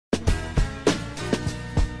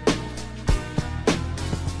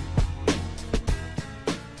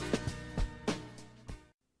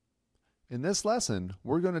In this lesson,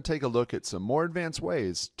 we're going to take a look at some more advanced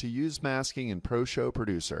ways to use masking in ProShow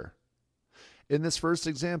Producer. In this first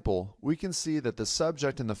example, we can see that the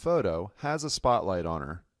subject in the photo has a spotlight on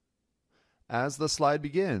her. As the slide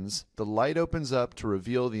begins, the light opens up to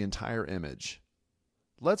reveal the entire image.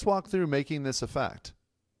 Let's walk through making this effect.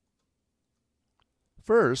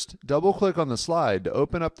 First, double-click on the slide to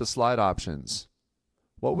open up the slide options.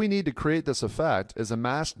 What we need to create this effect is a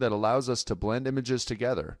mask that allows us to blend images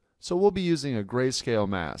together, so we'll be using a grayscale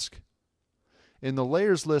mask. In the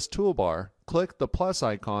Layers list toolbar, click the plus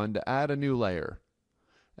icon to add a new layer.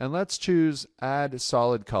 And let's choose Add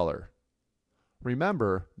Solid Color.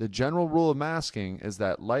 Remember, the general rule of masking is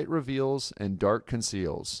that light reveals and dark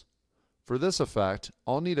conceals. For this effect,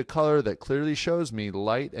 I'll need a color that clearly shows me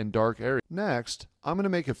light and dark areas. Next, I'm going to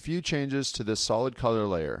make a few changes to this solid color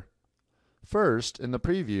layer. First, in the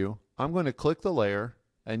preview, I'm going to click the layer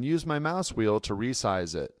and use my mouse wheel to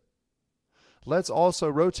resize it. Let's also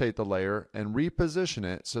rotate the layer and reposition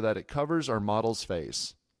it so that it covers our model's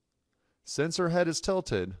face. Since her head is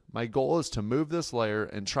tilted, my goal is to move this layer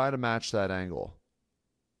and try to match that angle.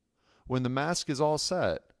 When the mask is all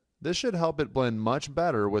set, this should help it blend much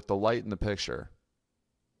better with the light in the picture.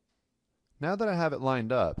 Now that I have it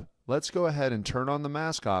lined up, let's go ahead and turn on the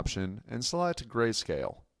mask option and select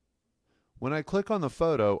grayscale. When I click on the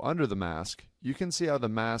photo under the mask, you can see how the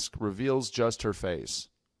mask reveals just her face.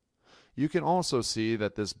 You can also see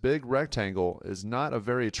that this big rectangle is not a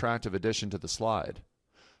very attractive addition to the slide.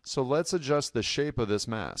 So let's adjust the shape of this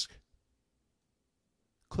mask.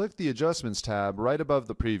 Click the Adjustments tab right above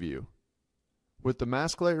the preview. With the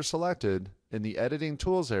mask layer selected, in the Editing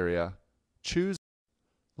Tools area, choose.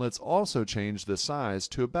 Let's also change the size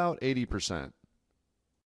to about 80%.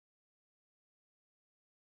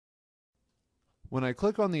 When I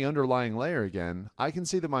click on the underlying layer again, I can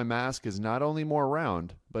see that my mask is not only more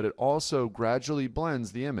round, but it also gradually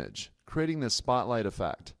blends the image, creating this spotlight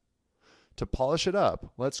effect. To polish it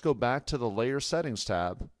up, let's go back to the Layer Settings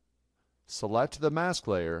tab, select the mask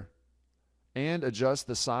layer, and adjust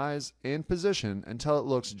the size and position until it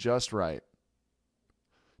looks just right.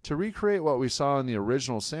 To recreate what we saw in the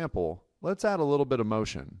original sample, let's add a little bit of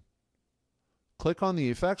motion. Click on the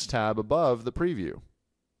Effects tab above the preview.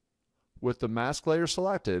 With the mask layer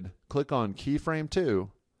selected, click on Keyframe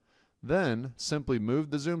 2, then simply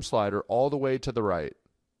move the zoom slider all the way to the right.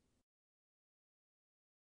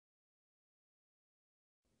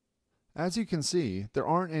 As you can see, there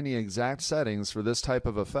aren't any exact settings for this type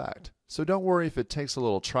of effect, so don't worry if it takes a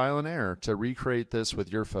little trial and error to recreate this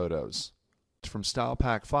with your photos. From Style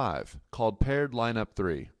Pack 5, called Paired Lineup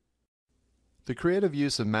 3. The creative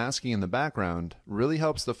use of masking in the background really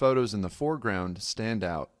helps the photos in the foreground stand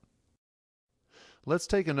out. Let's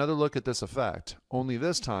take another look at this effect, only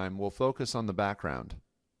this time we'll focus on the background.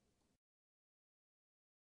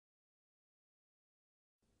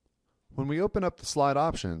 When we open up the slide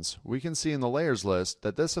options, we can see in the Layers list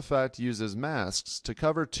that this effect uses masks to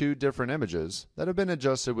cover two different images that have been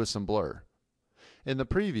adjusted with some blur. In the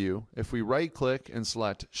preview, if we right-click and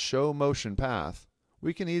select Show Motion Path,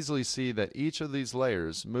 we can easily see that each of these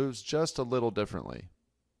layers moves just a little differently.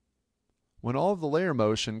 When all of the layer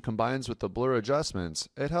motion combines with the blur adjustments,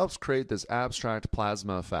 it helps create this abstract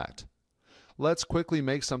plasma effect. Let's quickly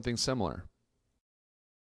make something similar.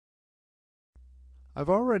 I've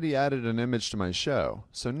already added an image to my show,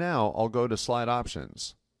 so now I'll go to Slide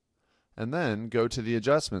Options, and then go to the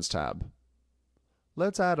Adjustments tab.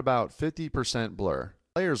 Let's add about 50% blur.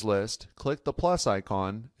 Layers list, click the plus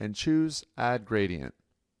icon, and choose Add Gradient.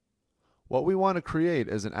 What we want to create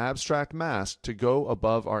is an abstract mask to go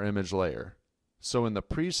above our image layer. So in the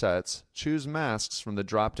presets, choose Masks from the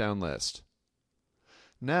drop-down list.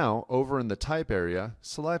 Now, over in the Type area,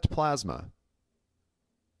 select Plasma.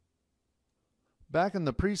 Back in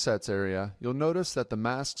the Presets area, you'll notice that the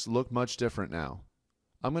masks look much different now.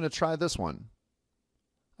 I'm going to try this one.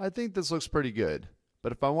 I think this looks pretty good,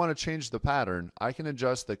 but if I want to change the pattern, I can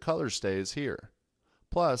adjust the color stays here.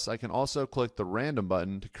 Plus, I can also click the Random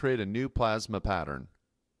button to create a new plasma pattern.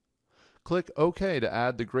 Click OK to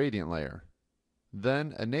add the gradient layer.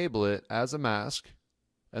 Then enable it as a mask,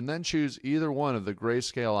 and then choose either one of the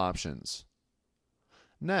grayscale options.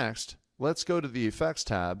 Next, let's go to the Effects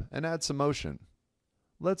tab and add some motion.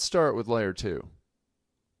 Let's start with Layer 2.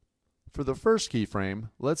 For the first keyframe,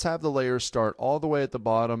 let's have the layer start all the way at the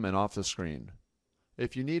bottom and off the screen.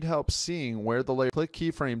 If you need help seeing where the layer, click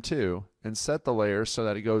Keyframe 2 and set the layer so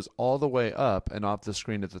that it goes all the way up and off the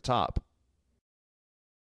screen at the top.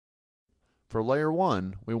 For Layer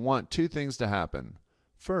 1, we want two things to happen.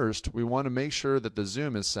 First, we want to make sure that the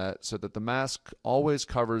zoom is set so that the mask always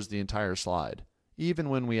covers the entire slide, even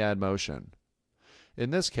when we add motion.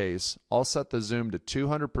 In this case, I'll set the zoom to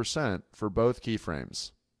 200% for both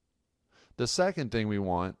keyframes. The second thing we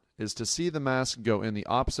want is to see the mask go in the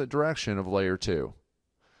opposite direction of layer 2.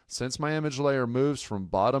 Since my image layer moves from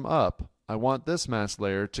bottom up, I want this mask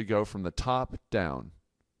layer to go from the top down.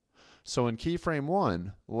 So in keyframe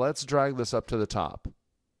 1, let's drag this up to the top.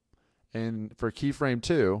 And for keyframe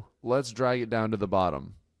 2, let's drag it down to the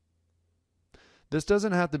bottom. This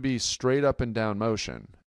doesn't have to be straight up and down motion.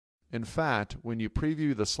 In fact, when you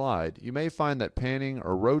preview the slide, you may find that panning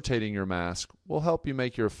or rotating your mask will help you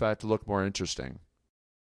make your effect look more interesting.